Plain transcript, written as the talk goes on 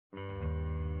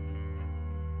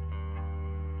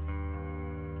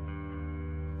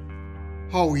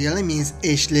How really means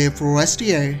Ashley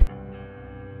Forrestier.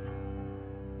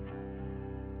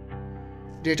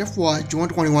 Date of birth June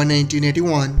 21,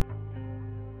 1981.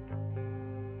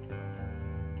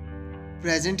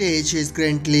 Present age is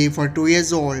currently 42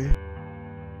 years old.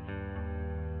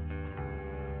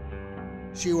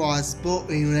 She was born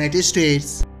in United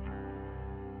States.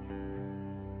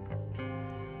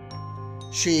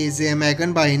 She is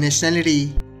American by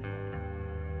nationality.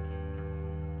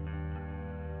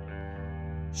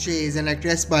 She is an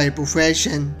actress by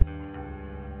profession.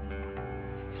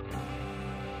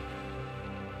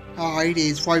 Her height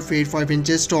is 5 feet 5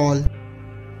 inches tall.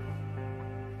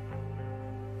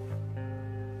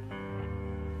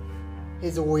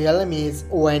 His real name is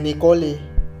Colley.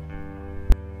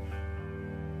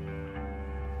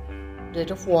 Date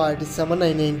of birth December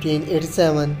 9,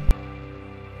 1987.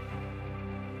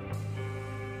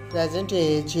 Present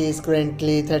age he is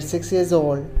currently 36 years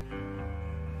old.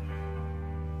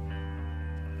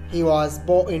 He was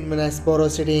born in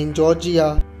Millersboro City in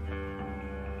Georgia.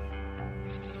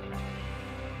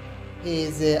 He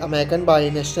is American by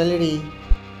nationality.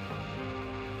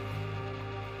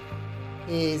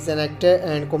 He is an actor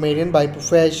and comedian by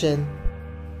profession.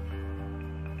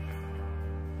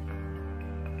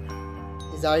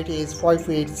 His height is 5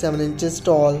 feet 7 inches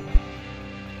tall.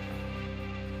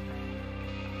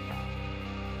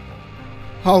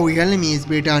 Her real name is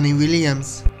Brittani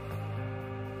Williams.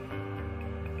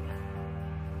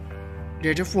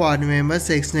 Date of birth November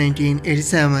 6,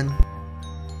 1987.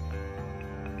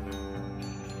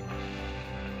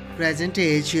 Present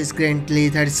age she is currently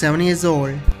 37 years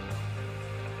old.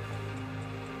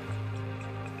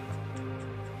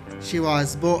 She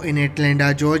was born in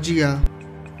Atlanta, Georgia.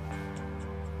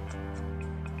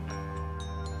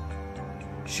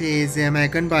 She is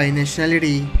American by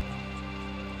nationality.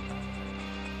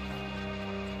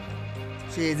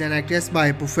 She is an actress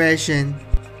by profession.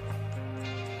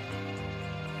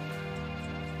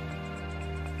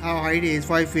 Her height is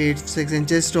 5 feet 6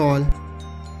 inches tall.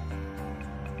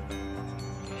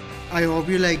 I hope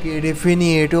you like it. If you're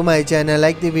new to my channel,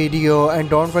 like the video and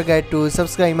don't forget to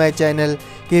subscribe my channel.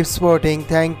 Keep supporting.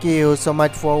 Thank you so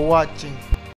much for watching.